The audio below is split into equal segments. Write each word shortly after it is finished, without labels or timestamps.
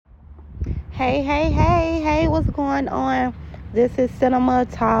Hey, what's going on? This is Cinema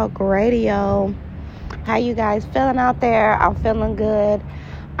Talk Radio. How you guys feeling out there? I'm feeling good.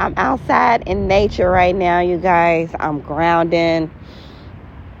 I'm outside in nature right now, you guys. I'm grounding.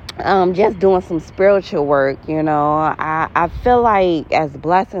 Just doing some spiritual work, I feel like as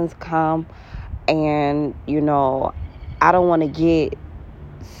blessings come and, I don't want to get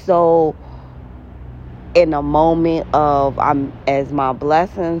so in a moment of as my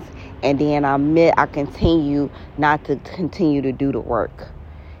blessings, and then I continue not to continue to do the work,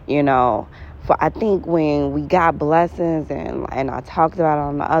 For I think when we got blessings, and I talked about it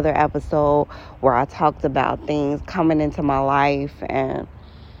on the other episode where I talked about things coming into my life and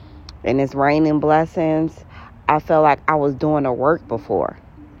it's raining blessings, I felt like I was doing the work before.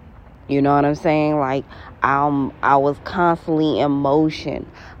 You know what I'm saying? Like I was constantly in motion,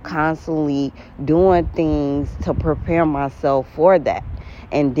 constantly doing things to prepare myself for that,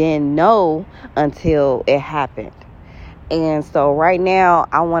 and didn't know until it happened. And so right now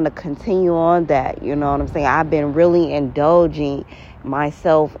I want to continue on that. You know what I'm saying? I've been really indulging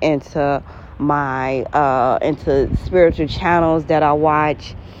myself into my into spiritual channels that I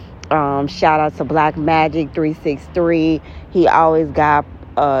watch. Shout out to Black Magic 363. He always got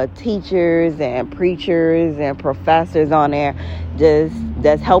teachers and preachers and professors on there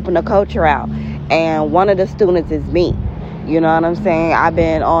that's helping the culture out. And one of the students is me. You know what I'm saying? I've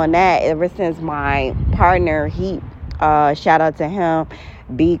been on that ever since my partner, shout out to him,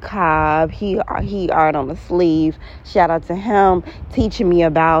 B Cobb, he art on the sleeve. Shout out to him teaching me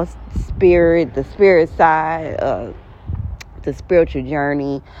about the spirit side, the spiritual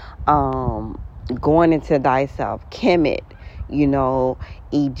journey, going into thyself, Kemet,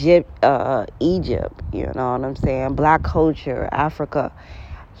 Egypt, you know what I'm saying? Black culture, Africa.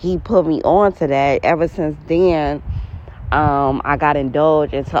 He put me on to that. Ever since then, I got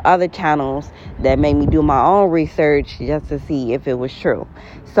indulged into other channels that made me do my own research just to see if it was true.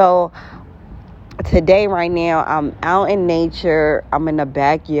 So today, right now, I'm out in nature. I'm in the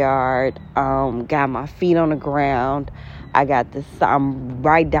backyard. Got my feet on the ground. I got the sun. I'm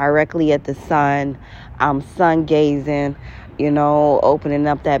right directly at the sun. I'm sun gazing, opening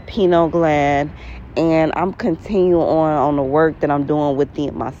up that pineal gland. And I'm continuing on the work that I'm doing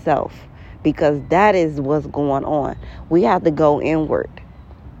within myself, because that is what's going on. We have to go inward.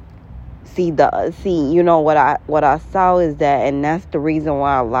 What I saw is that, and that's the reason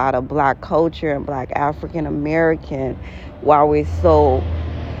why a lot of Black culture and Black African American, why we're so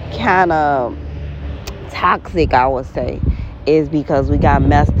kind of toxic, I would say, is because we got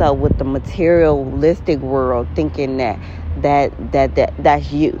messed up with the materialistic world, thinking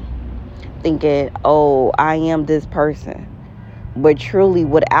that's you, thinking, oh, I am this person. But truly,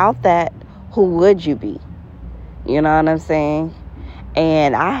 without that, who would you be? You know what I'm saying?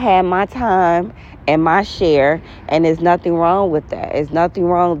 And I had my time and my share, and there's nothing wrong with that. There's nothing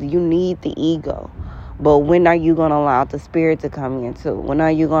wrong. You need the ego. But when are you going to allow the spirit to come in too? When are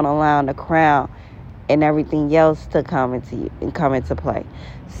you going to allow the crown and everything else to come into play?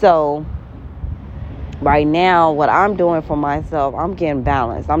 So right now, what I'm doing for myself, I'm getting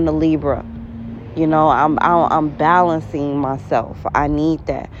balanced. I'm the Libra. I'm balancing myself. I need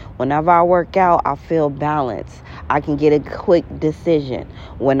that. Whenever I work out, I feel balanced. I can get a quick decision.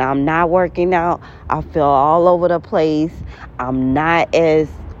 When I'm not working out, I feel all over the place. I'm not as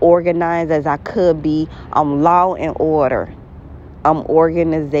organized as I could be. I'm law and order. I'm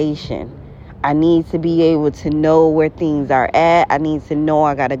organization. I need to be able to know where things are at. I need to know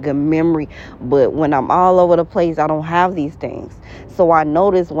I got a good memory. But when I'm all over the place, I don't have these things. So I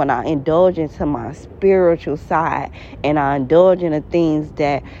notice when I indulge into my spiritual side, and I indulge in the things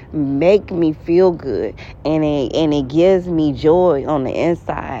that make me feel good, and it gives me joy on the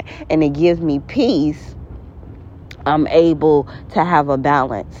inside, and it gives me peace, I'm able to have a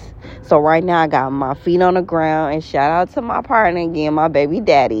balance. So right now I got my feet on the ground, and shout out to my partner again, my baby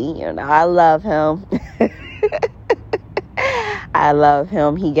daddy. I love him. I love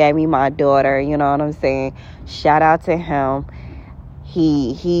him. He gave me my daughter, you know what I'm saying? Shout out to him.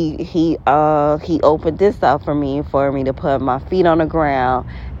 He opened this up for me to put my feet on the ground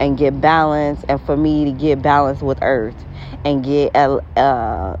and get balance, and for me to get balance with earth and get you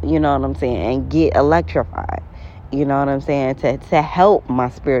know what I'm saying, and get electrified. You know what I'm saying? To help my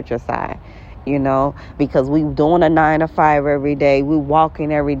spiritual side, because we doing a 9 to 5 every day. We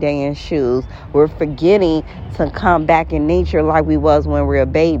walking every day in shoes. We're forgetting to come back in nature like we was when we were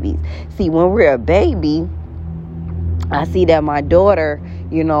babies. See, when we're a baby, I see that my daughter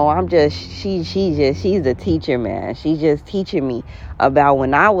she's a teacher, man. She's just teaching me about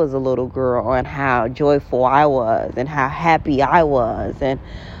when I was a little girl and how joyful I was and how happy I was, and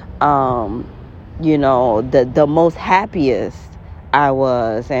the most happiest I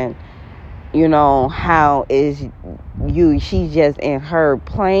was, and how she's just in her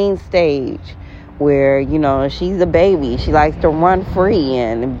playing stage where, she's a baby. She likes to run free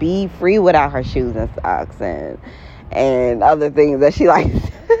and be free without her shoes and socks and other things that she likes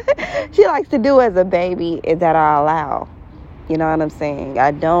she likes to do as a baby that I allow. You know what I'm saying?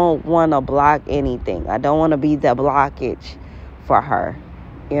 I don't want to block anything. I don't want to be the blockage for her.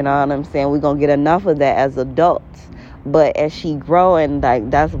 You know what I'm saying? We're going to get enough of that as adults. But as she growing,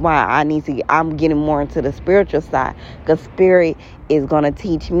 that's why I'm getting more into the spiritual side, because spirit is going to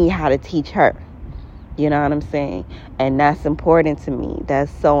teach me how to teach her. You know what I'm saying? And that's important to me.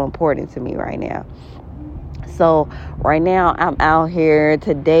 That's so important to me right now. So right now I'm out here.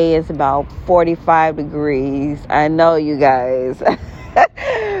 Today is about 45 degrees. I know, you guys.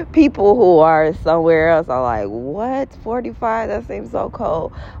 People who are somewhere else are like, what? 45? That seems so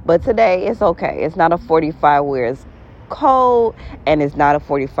cold. But today it's okay. It's not a 45 where it's cold, and it's not a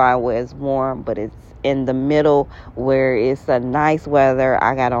 45 where it's warm, but it's in the middle where it's a nice weather.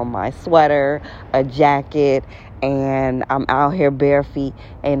 I got on my sweater, a jacket, and I'm out here bare feet,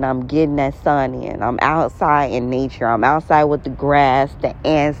 and I'm getting that sun in. I'm outside in nature. I'm outside with the grass, the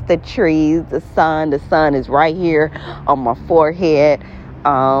ants, the trees, the sun. The sun is right here on my forehead.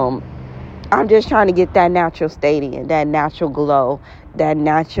 I'm just trying to get that natural state in, that natural glow, that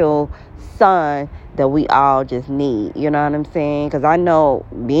natural sun that we all just need. You know what I'm saying? Because I know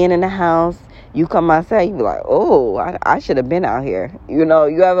being in the house, you come outside, you be like, oh, I should have been out here.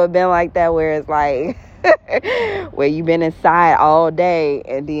 You ever been like that where it's like where you been inside all day,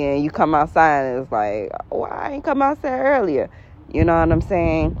 and then you come outside and it's like, oh, I ain't come outside earlier. You know what I'm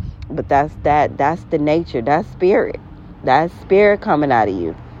saying? But that's the nature. That's spirit. That's spirit coming out of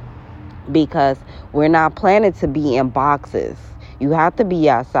you. Because we're not planning to be in boxes. You have to be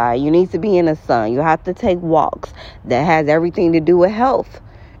outside. You need to be in the sun. You have to take walks. That has everything to do with health.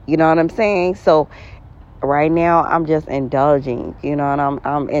 You know what I'm saying? So right now I'm just indulging, and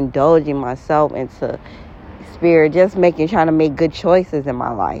I'm indulging myself into spirit, just trying to make good choices in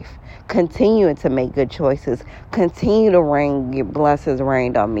my life. Continuing to make good choices. Continue to get blessings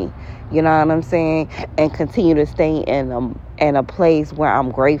rained on me. You know what I'm saying? And continue to stay in a place where I'm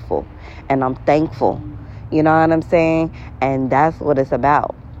grateful and I'm thankful. You know what I'm saying? And that's what it's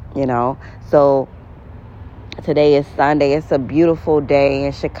about, So today is Sunday. It's a beautiful day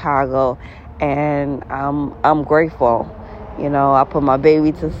in Chicago, and I'm grateful. I put my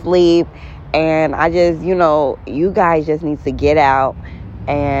baby to sleep, and I just, you guys just need to get out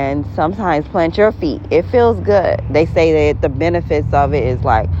and sometimes plant your feet. It feels good. They say that the benefits of it is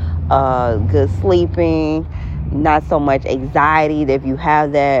like good sleeping, not so much anxiety. That if you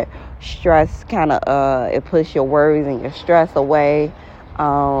have that stress, kind of it pushes your worries and your stress away.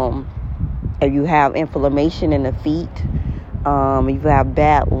 If you have inflammation in the feet, if you have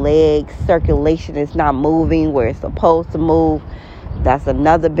bad legs, circulation is not moving where it's supposed to move, that's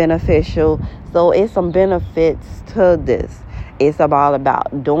another beneficial. So it's some benefits to this. It's all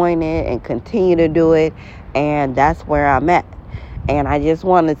about doing it and continue to do it, and that's where I'm at. And I just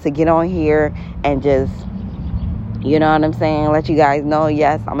wanted to get on here and just, you know what I'm saying, let you guys know,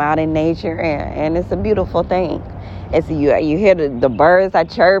 yes, I'm out in nature, and it's a beautiful thing. It's you hear the birds are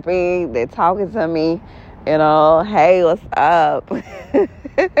chirping, they're talking to me, hey, what's up?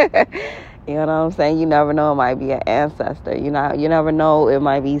 You know what I'm saying? You never know, it might be an ancestor. You never know, it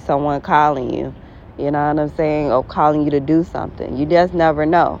might be someone calling you. You know what I'm saying? Or calling you to do something. You just never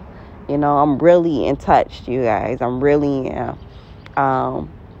know. I'm really in touch, you guys. I'm really am. I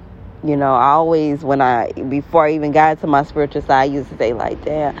always, before I even got to my spiritual side, I used to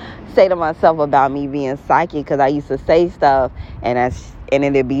say to myself about me being psychic, because I used to say stuff and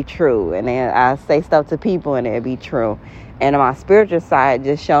it'd be true. And then I say stuff to people and it'd be true. And my spiritual side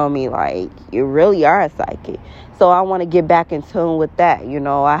just showed me like, you really are a psychic. So I want to get back in tune with that.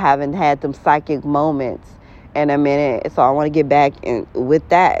 I haven't had them psychic moments in a minute. So I want to get back in with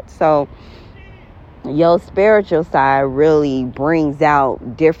that. So your spiritual side really brings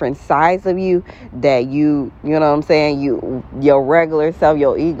out different sides of you that you know what I'm saying? Your regular self,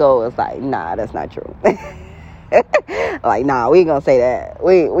 your ego is like, nah, that's not true. Like, nah, we ain't gonna say that.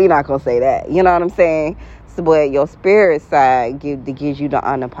 We not gonna say that. You know what I'm saying? So, but your spirit side gives you the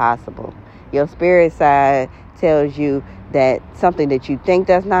unimpossible. Your spirit side tells you that something that you think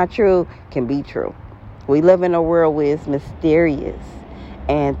that's not true can be true. We live in a world where it's mysterious.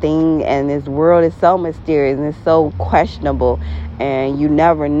 and this world is so mysterious and it's so questionable, and you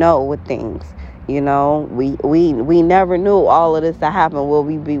never know with things. You know, we never knew all of this to happen. Will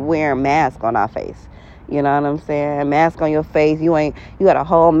we be wearing masks on our face? You know what I'm saying? Mask on your face. You got a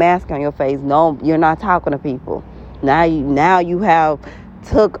whole mask on your face. No, you're not talking to people. Now you have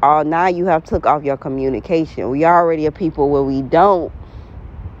took off your communication. We already are people where we don't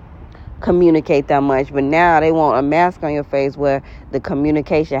communicate that much, but now they want a mask on your face where the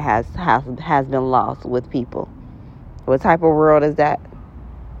communication has been lost with people. What type of world is that?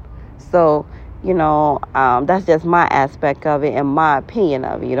 So, you know, that's just my aspect of it and my opinion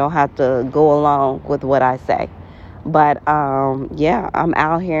of it. You don't have to go along with what I say. But, yeah, I'm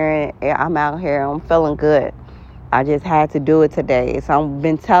out here. I'm feeling good. I just had to do it today. Someone's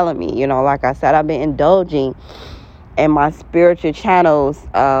been telling me, you know, like I said, I've been indulging in my spiritual channels,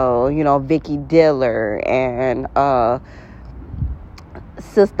 you know, Vicky Diller and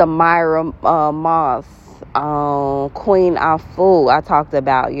Sister Myra Moss, Queen Afu. I talked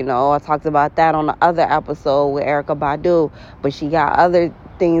about that on the other episode with Erykah Badu, but she got other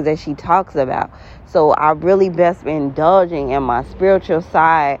things that she talks about. So I really best been indulging in my spiritual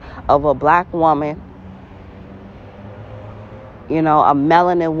side of a black woman, you know, a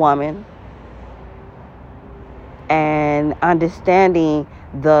melanin woman, and understanding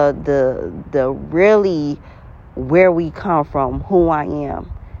the really where we come from, who I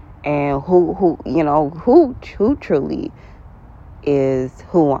am, and who truly is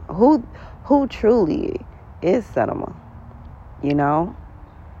who truly is Cinema, you know.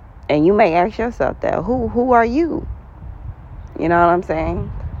 And you may ask yourself that, who are you? You know what I'm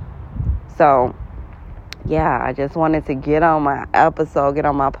saying? So yeah, I just wanted to get on my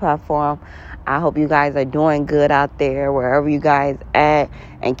platform. I hope you guys are doing good out there, wherever you guys at,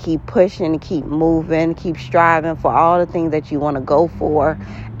 and keep pushing, keep moving, keep striving for all the things that you want to go for,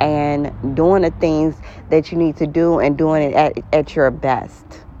 and doing the things that you need to do, and doing it at your best.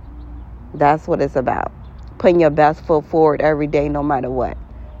 That's what it's about. Putting your best foot forward every day, no matter what.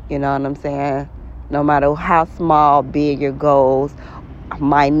 You know what I'm saying? No matter how small, big your goals,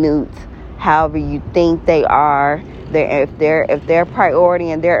 minute, however you think they are, if they're priority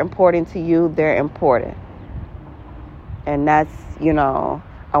and they're important to you, they're important. And that's, you know,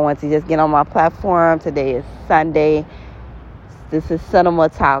 I want to just get on my platform. Today is Sunday. This is Cinema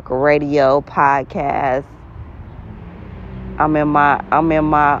Talk Radio podcast. I'm in my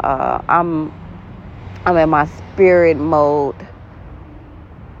spirit mode.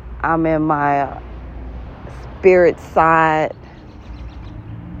 I'm in my spirit side.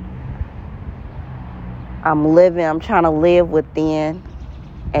 I'm trying to live within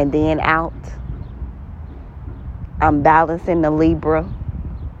and then out. I'm balancing the Libra.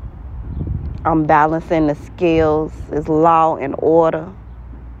 I'm balancing the scales. It's law and order.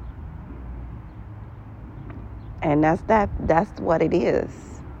 And that's what it is.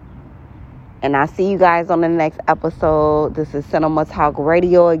 And I see you guys on the next episode. This is Cinema Talk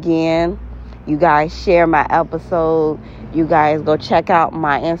Radio again. You guys share my episode. You guys go check out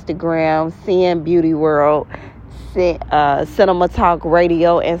my Instagram, CN Beauty World, Cinema Talk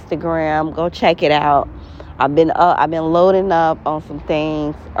Radio Instagram. Go check it out. I've been loading up on some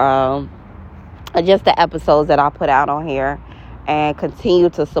things, just the episodes that I put out on here, and continue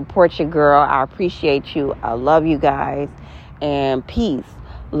to support your girl. I appreciate you. I love you guys, and peace,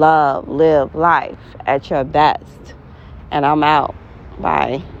 love, live life at your best. And I'm out.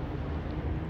 Bye.